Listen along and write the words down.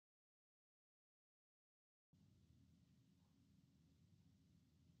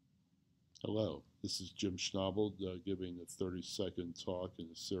Hello, this is Jim Schnabel giving a 30-second talk in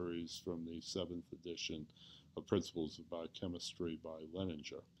a series from the 7th edition of Principles of Biochemistry by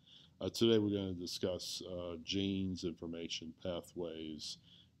Lehninger. Today we're going to discuss genes, information pathways,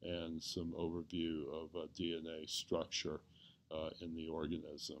 and some overview of DNA structure in the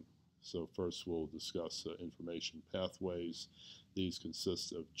organism. So first we'll discuss information pathways. These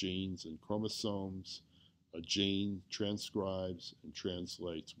consist of genes and chromosomes. A gene transcribes and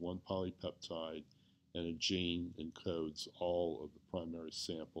translates one polypeptide, and a gene encodes all of the primary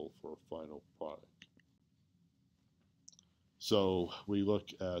sample for a final product. So we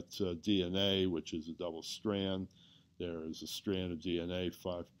look at DNA, which is a double strand. There is a strand of DNA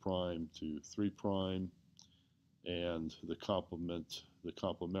 5' to 3', and the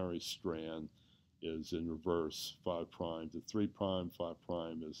complementary strand is in reverse, 5' to 3'.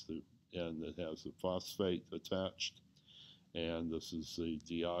 5' is the end that has the phosphate attached, and this is the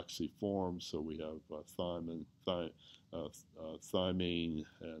deoxy form. So we have thymine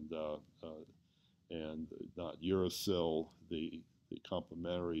and not uracil. The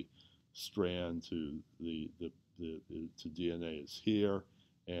complementary strand to to DNA is here,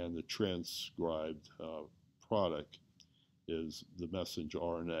 and the transcribed product is the messenger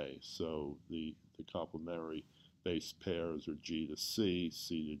RNA. So the complementary base pairs are G to C,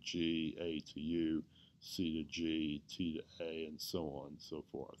 C to G, A to U, C to G, T to A, and so on and so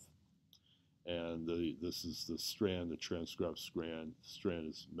forth. And this is the strand, the transcribed strand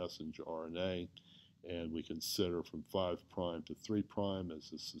is messenger RNA, and we consider from 5' to 3',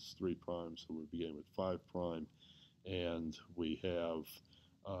 as this is 3', so we're beginning with 5', and we have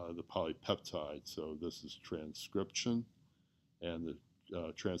the polypeptide. So this is transcription, and the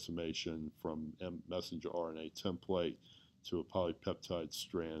transformation from messenger RNA template to a polypeptide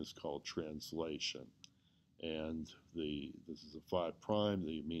strand is called translation. And this is a 5',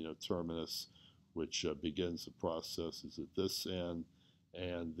 the amino terminus, which begins the process, is at this end,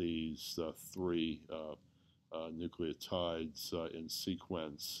 and these three nucleotides in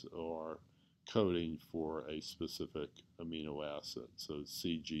sequence are coding for a specific amino acid. So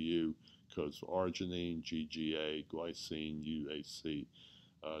CGU codes for arginine, GGA, glycine, UAC,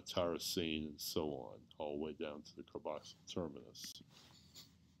 tyrosine, and so on, all the way down to the carboxyl terminus.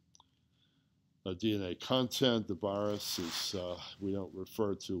 DNA content, the virus is, we don't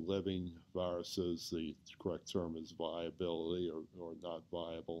refer to living viruses. The correct term is viability or not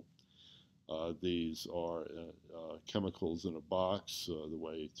viable. These are chemicals in a box, the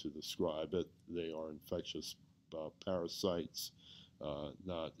way to describe it. They are infectious parasites.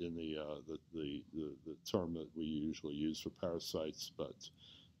 Not in the term that we usually use for parasites, but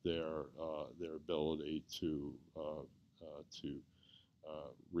their ability to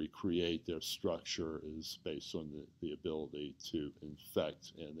recreate their structure is based on the ability to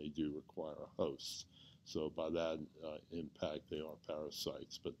infect, and they do require a host. So by that impact, they are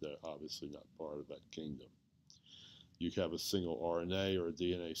parasites, but they're obviously not part of that kingdom. You can have a single RNA or a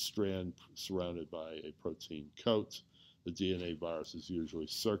DNA strand surrounded by a protein coat. The DNA virus is usually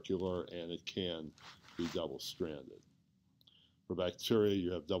circular, and it can be double-stranded. For bacteria,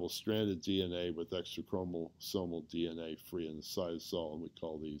 you have double-stranded DNA with extrachromosomal DNA free in the cytosol, and we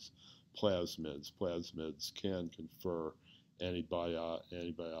call these plasmids. Plasmids can confer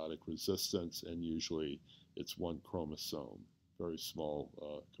antibiotic resistance, and usually it's one chromosome, very small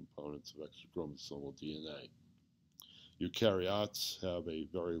components of extrachromosomal DNA. Eukaryotes have a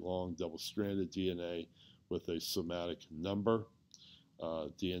very long double-stranded DNA with a somatic number.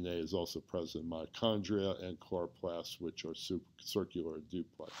 DNA is also present in mitochondria and chloroplasts, which are circular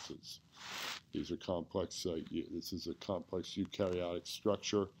duplexes. These are complex. This is a complex eukaryotic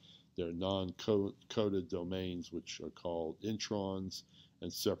structure. There are non-coded domains, which are called introns,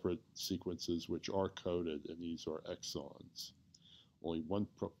 and separate sequences, which are coded, and these are exons. Only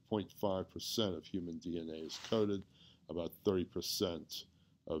 1.5% of human DNA is coded. About 30%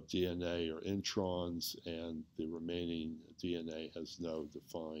 of DNA are introns, and the remaining DNA has no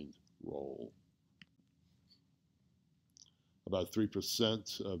defined role. About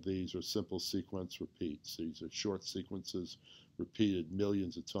 3% of these are simple sequence repeats. These are short sequences repeated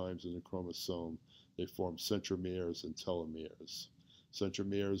millions of times in the chromosome. They form centromeres and telomeres.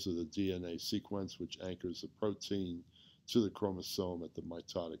 Centromeres are the DNA sequence which anchors the protein to the chromosome at the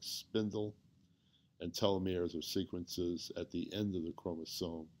mitotic spindle, and telomeres are sequences at the end of the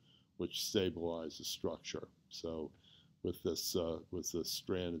chromosome which stabilize the structure. So with this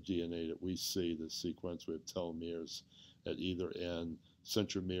strand of DNA that we see, this sequence, we have telomeres at either end,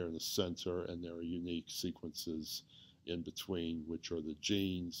 centromere in the center, and there are unique sequences in between, which are the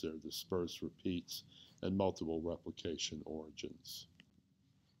genes. They're dispersed repeats and multiple replication origins.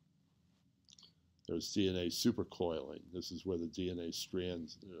 There's DNA supercoiling. This is where the DNA strand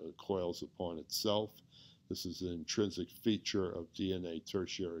coils upon itself. This is an intrinsic feature of DNA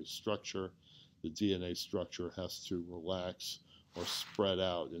tertiary structure. The DNA structure has to relax or spread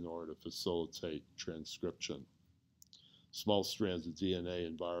out in order to facilitate transcription. Small strands of DNA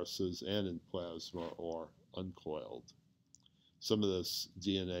in viruses and in plasma are uncoiled. Some of this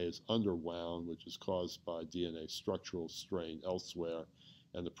DNA is underwound, which is caused by DNA structural strain elsewhere,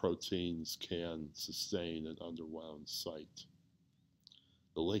 and the proteins can sustain an underwound site.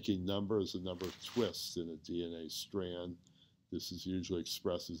 The linking number is the number of twists in a DNA strand. This is usually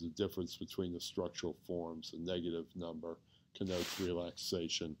expressed as the difference between the structural forms. A negative number connotes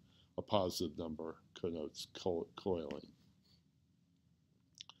relaxation. A positive number connotes coiling.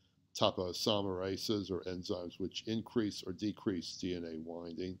 Topoisomerases are enzymes which increase or decrease DNA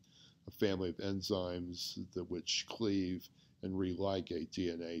winding, a family of enzymes which cleave and religate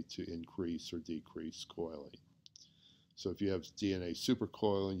DNA to increase or decrease coiling. So if you have DNA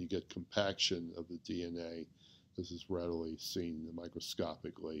supercoiling, you get compaction of the DNA. This is readily seen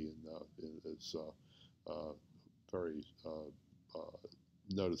microscopically and is very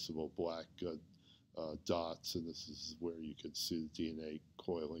noticeable black dots, and this is where you can see the DNA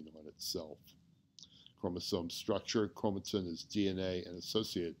coiling on itself. Chromosome structure. Chromatin is DNA and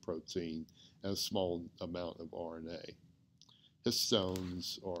associated protein and a small amount of RNA.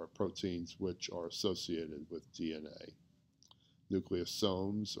 Histones are proteins which are associated with DNA.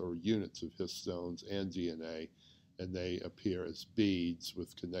 Nucleosomes are units of histones and DNA, and they appear as beads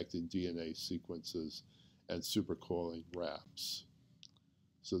with connecting DNA sequences and supercoiling wraps.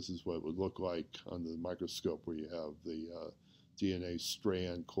 So this is what it would look like under the microscope, where you have the DNA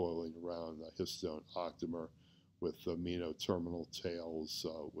strand coiling around a histone octamer with amino terminal tails,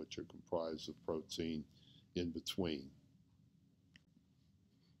 which are comprised of protein in between.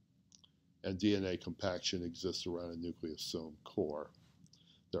 And DNA compaction exists around a nucleosome core.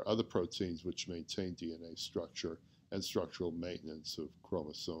 There are other proteins which maintain DNA structure and structural maintenance of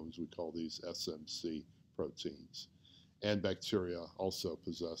chromosomes. We call these SMC proteins. And bacteria also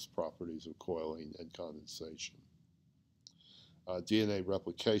possess properties of coiling and condensation. DNA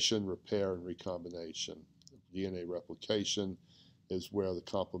replication, repair, and recombination. DNA replication is where the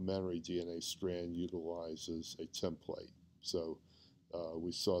complementary DNA strand utilizes a template. So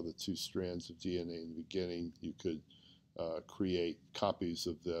we saw the two strands of DNA in the beginning. You could create copies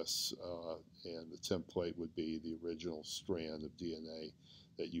of this, and the template would be the original strand of DNA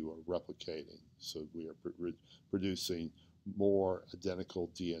that you are replicating. So we are producing more identical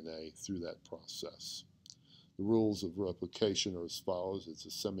DNA through that process. The rules of replication are as follows. It's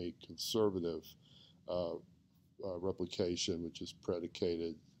a semi-conservative replication, which is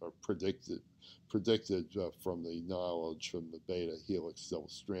predicated or predicted from the knowledge from the beta helix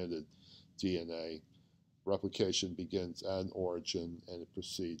double-stranded DNA. Replication begins at an origin and it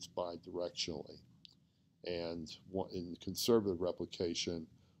proceeds bidirectionally. And in conservative replication,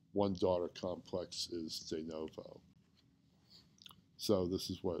 one daughter complex is de novo. So this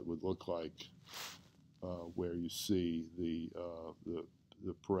is what it would look like where you see the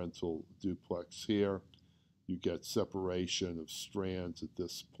parental duplex here. You get separation of strands at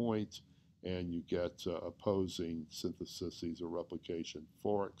this point, and you get opposing synthesis. These are replication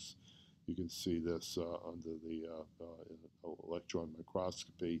forks. You can see this under the electron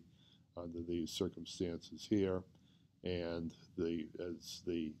microscopy under these circumstances here. And as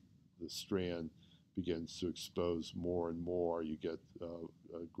the strand begins to expose more and more, you get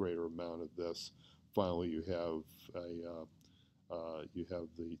a greater amount of this. Finally, you have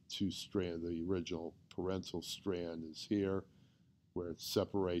the two strand. The original parental strand is here, where it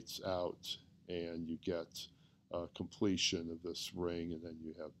separates out, and you get completion of this ring, and then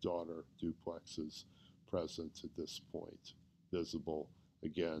you have daughter duplexes present at this point, visible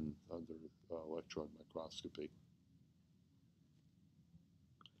again under electron microscopy.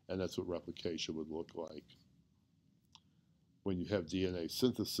 And that's what replication would look like. When you have DNA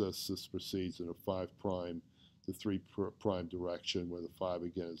synthesis, this proceeds in a 5' to 3' direction, where the 5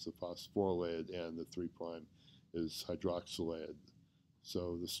 again is the phosphorylated and the 3' is hydroxylated.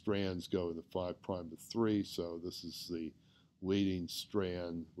 So the strands go in the 5' to 3, so this is the leading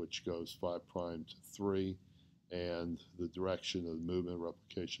strand which goes 5' to 3, and the direction of the movement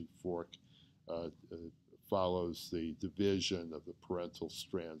replication fork follows the division of the parental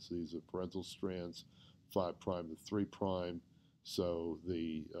strands. These are parental strands, 5' to 3'. So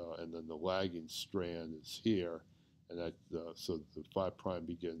and then the lagging strand is here, and that so the 5'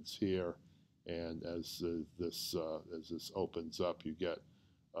 begins here, and as this opens up, you get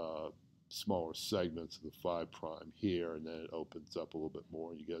smaller segments of the 5' here, and then it opens up a little bit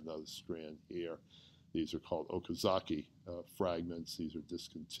more, and you get another strand here. These are called Okazaki fragments. These are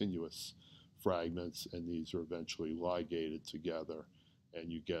discontinuous fragments, and these are eventually ligated together,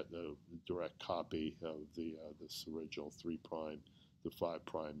 and you get a direct copy of this original 3' to 5'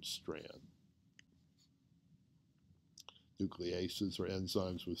 strand. Nucleases are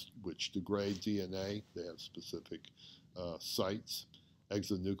enzymes which degrade DNA. They have specific sites.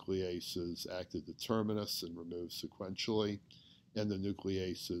 Exonucleases act as determinists and remove sequentially.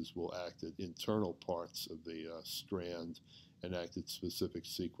 Endonucleases will act at internal parts of the strand and act at specific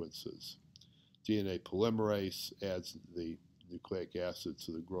sequences. DNA polymerase adds the nucleic acid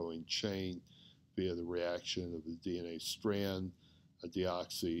to the growing chain via the reaction of the DNA strand, a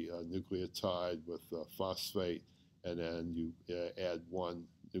deoxynucleotide with phosphate, and then you add one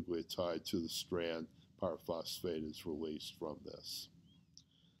nucleotide to the strand. Pyrophosphate is released from this.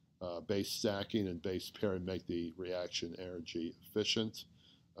 Base stacking and base pairing make the reaction energy efficient.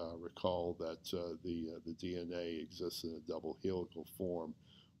 Recall that the DNA exists in a double helical form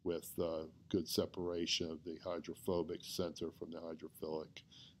with good separation of the hydrophobic center from the hydrophilic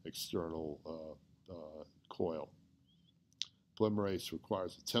external coil. Polymerase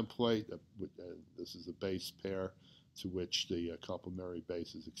requires a template, and this is a base pair to which the complementary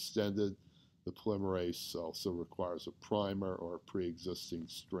base is extended. The polymerase also requires a primer or a pre-existing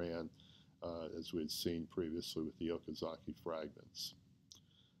strand, as we had seen previously with the Okazaki fragments.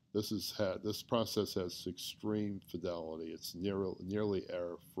 This process has extreme fidelity. It's nearly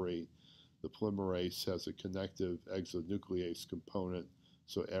error-free. The polymerase has a connective exonuclease component,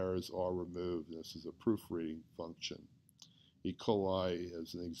 so errors are removed. This is a proofreading function. E. coli,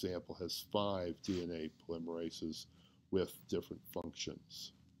 as an example, has 5 DNA polymerases with different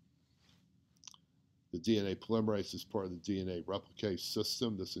functions. The DNA polymerase is part of the DNA replicase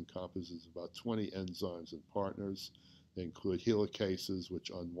system. This encompasses about 20 enzymes and partners. They include helicases, which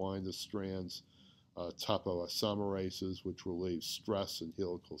unwind the strands, topoisomerases, which relieve stress in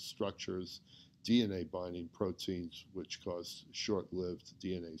helical structures, DNA-binding proteins, which cause short-lived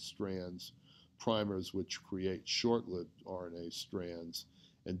DNA strands, primers, which create short-lived RNA strands,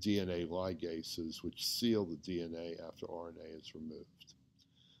 and DNA ligases, which seal the DNA after RNA is removed.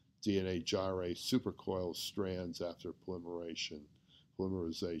 DNA gyrase supercoils strands after polymerization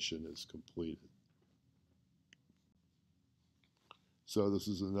is completed. So this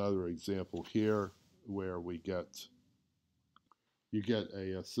is another example here where you get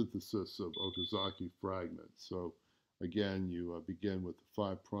a synthesis of Okazaki fragments. So again, you begin with the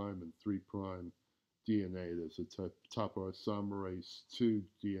 5' and 3' DNA. There's a topoisomerase 2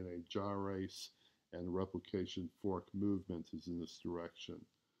 DNA gyrase, and replication fork movement is in this direction.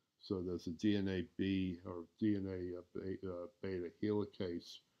 So there's a DNA B or DNA beta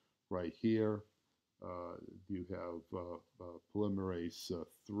helicase right here. You have polymerase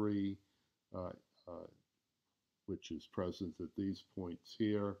 3, which is present at these points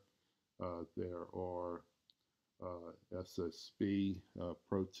here. There are SSB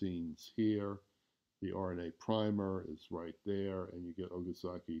proteins here. The RNA primer is right there, and you get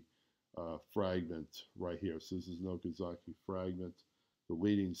Okazaki fragment right here. So this is an Okazaki fragment. The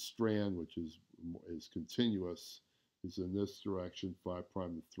leading strand, which is continuous, is in this direction, 5'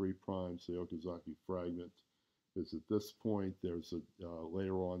 to 3'. So the Okazaki fragment is at this point. There's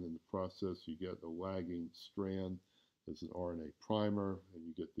later on in the process, you get a lagging strand. There's an RNA primer, and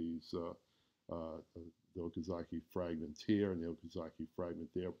you get these the Okazaki fragment here and the Okazaki fragment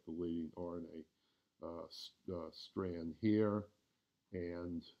there with the leading RNA strand here.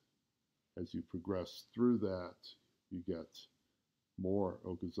 And as you progress through that, you get more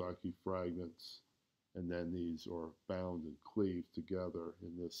Okazaki fragments, and then these are bound and cleaved together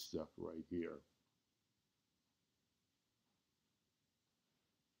in this step right here.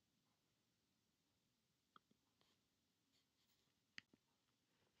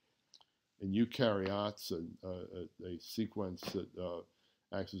 In eukaryotes, a sequence that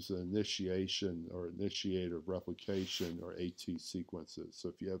acts as an initiation or initiator of replication or AT sequences. So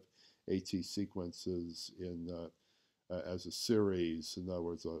if you have AT sequences as a series, in other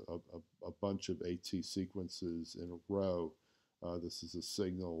words, a bunch of AT sequences in a row, this is a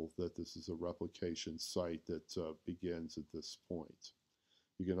signal that this is a replication site that begins at this point.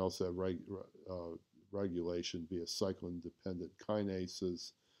 You can also have regulation via cyclin-dependent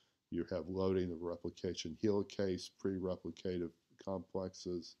kinases. You have loading of replication helicase, pre-replicative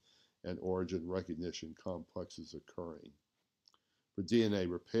complexes, and origin recognition complexes occurring. For DNA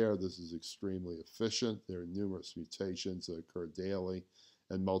repair, this is extremely efficient. There are numerous mutations that occur daily,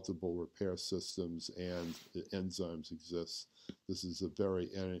 and multiple repair systems and enzymes exist This is a very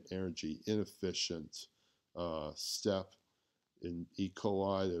energy inefficient step. In E.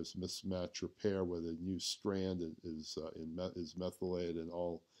 coli, there's mismatch repair where the new strand is methylated in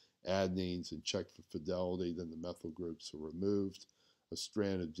all adenines and checked for fidelity. Then the methyl groups are removed. A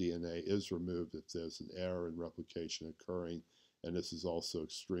strand of DNA is removed if there's an error in replication occurring, and this is also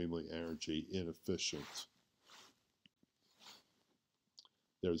extremely energy inefficient.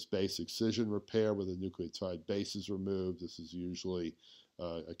 There's base excision repair where the nucleotide base is removed. This is usually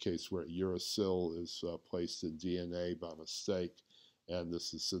a case where uracil is placed in DNA by mistake, and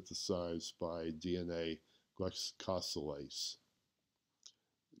this is synthesized by DNA glycosylase.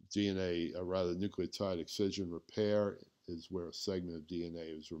 Nucleotide excision repair is where a segment of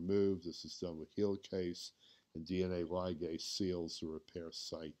DNA is removed. This is done with helicase, and DNA ligase seals the repair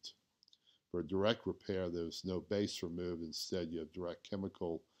site. For direct repair, there's no base removed. Instead, you have direct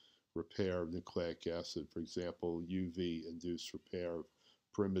chemical repair of nucleic acid. For example, UV-induced repair of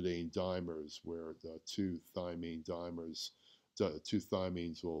pyrimidine dimers, where the two thymines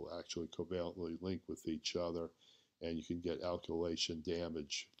will actually covalently link with each other, and you can get alkylation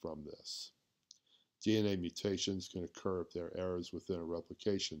damage from this. DNA mutations can occur if there are errors within a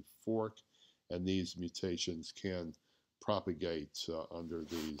replication fork, and these mutations can propagate under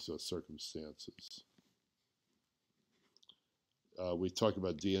these circumstances. We talk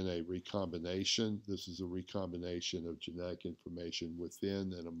about DNA recombination. This is a recombination of genetic information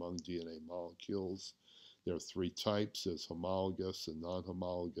within and among DNA molecules. There are three types. There's homologous and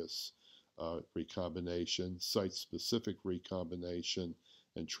non-homologous recombination, site-specific recombination,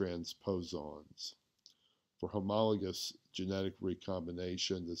 and transposons. For homologous genetic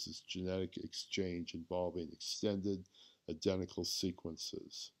recombination, this is genetic exchange involving extended identical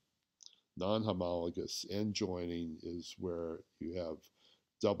sequences. Non-homologous end joining is where you have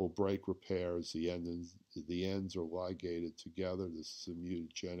double break repairs. The ends are ligated together. This is a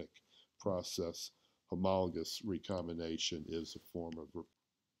mutagenic process. Homologous recombination is a form of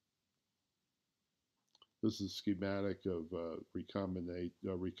This is a schematic of recombinant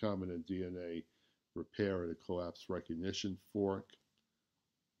DNA repair at a collapse recognition fork.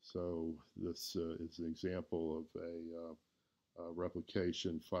 So this is an example of a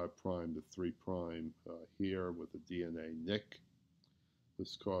replication 5' to 3' here with a DNA nick.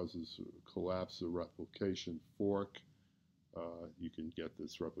 This causes collapse of replication fork. You can get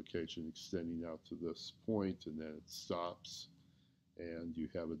this replication extending out to this point, and then it stops, and you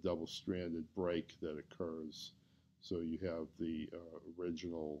have a double-stranded break that occurs. So you have the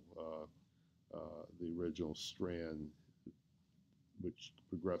original strand which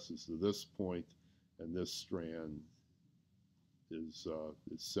progresses to this point, and this strand is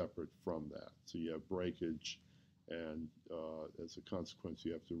separate from that. So you have breakage, and as a consequence,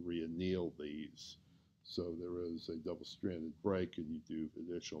 you have to re-anneal these. So there is a double-stranded break, and you do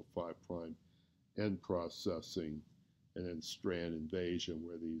additional 5' end processing, and then strand invasion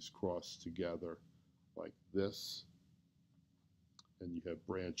where these cross together like this, and you have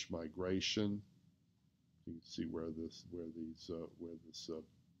branch migration. You can see where this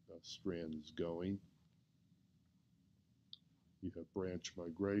strand is going. You have branch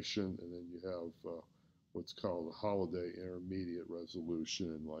migration, and then you have what's called a Holiday intermediate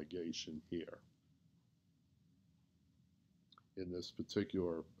resolution and ligation here. In this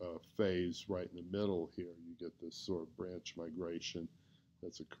particular phase, right in the middle here, you get this sort of branch migration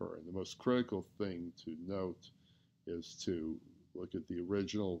that's occurring. The most critical thing to note is to look at the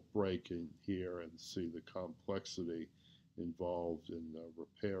original break in here and see the complexity involved in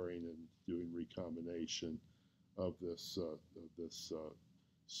repairing and doing recombination of this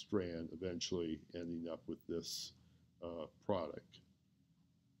strand, eventually ending up with this product.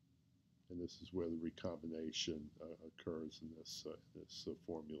 And this is where the recombination occurs in this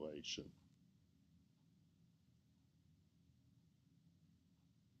formulation.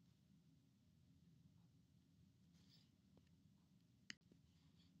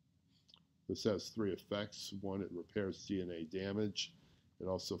 This has three effects. One, it repairs DNA damage. It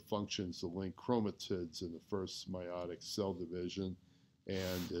also functions to link chromatids in the first meiotic cell division,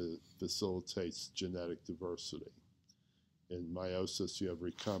 and it facilitates genetic diversity. In meiosis, you have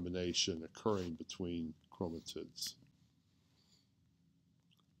recombination occurring between chromatids.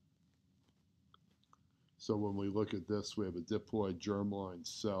 So when we look at this, we have a diploid germline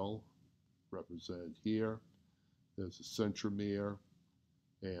cell represented here. There's a centromere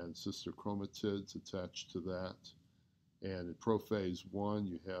and sister chromatids attached to that. And in prophase 1,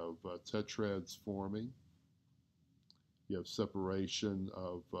 you have tetrads forming. You have separation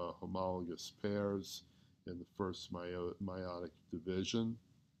of homologous pairs in the first meiotic division.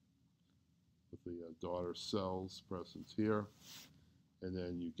 with the daughter cells present here. And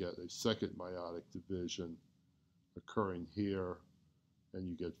then you get a second meiotic division occurring here, and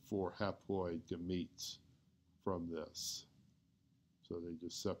you get 4 haploid gametes from this. So they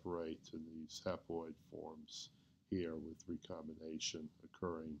just separate in these haploid forms here with recombination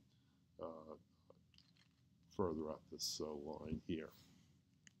occurring further up this cell line here.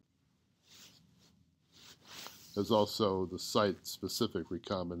 There's also the site-specific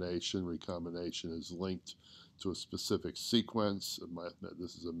recombination. Recombination is linked to a specific sequence.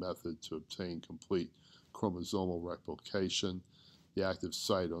 This is a method to obtain complete chromosomal replication. The active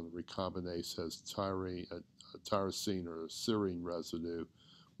site on the recombinase has tyrosine or a serine residue,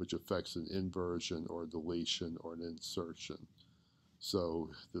 which affects an inversion or a deletion or an insertion. So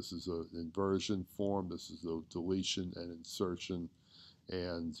this is an inversion form, this is a deletion and insertion,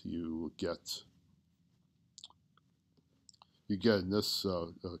 and you get in this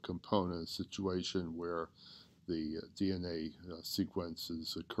component a situation where the DNA sequence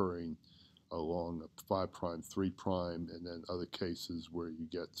is occurring along a 5', 3', and then other cases where you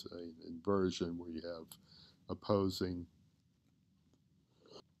get an inversion where you have opposing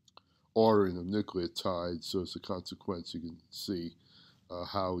ordering of nucleotides. So as a consequence, you can see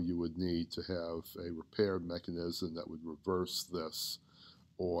how you would need to have a repair mechanism that would reverse this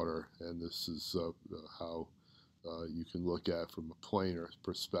order, and this is how you can look at from a planar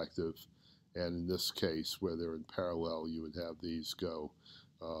perspective. And in this case, where they're in parallel, you would have these go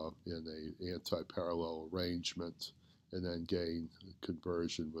in an anti-parallel arrangement and then gain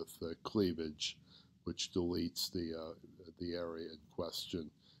conversion with cleavage, which deletes the area in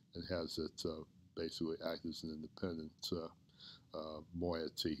question and has it basically act as an independent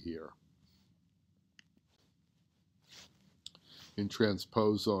moiety here. In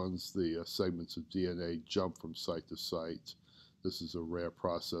transposons, the segments of DNA jump from site to site. This is a rare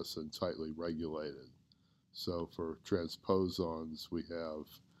process and tightly regulated. So for transposons, we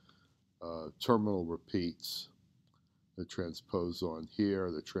have terminal repeats. The transposon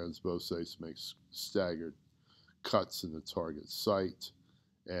here, the transposase makes staggered cuts in the target site,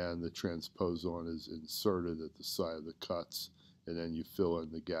 and the transposon is inserted at the site of the cuts, and then you fill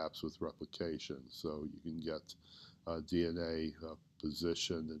in the gaps with replication. So you can get DNA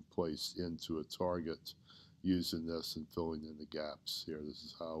positioned and placed into a target using this and filling in the gaps here. This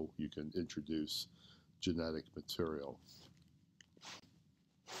is how you can introduce genetic material.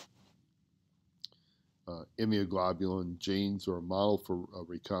 Immunoglobulin genes are a model for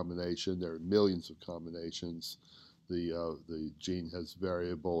recombination. There are millions of combinations. The gene has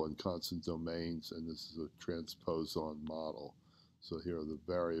variable and constant domains, and this is a transposon model. So here are the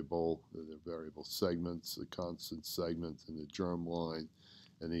variable segments, the constant segment, and the germ line,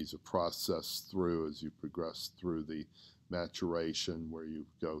 and these are processed through as you progress through the maturation, where you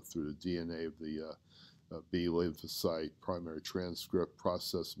go through the DNA of the B lymphocyte, primary transcript,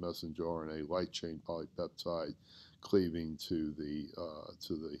 processed messenger RNA, light chain polypeptide, cleaving to the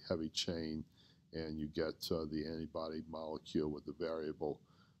heavy chain, and you get the antibody molecule with the variable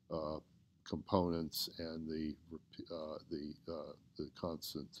components and the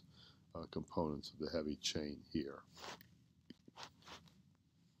constant components of the heavy chain here.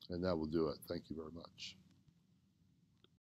 And that will do it. Thank you very much.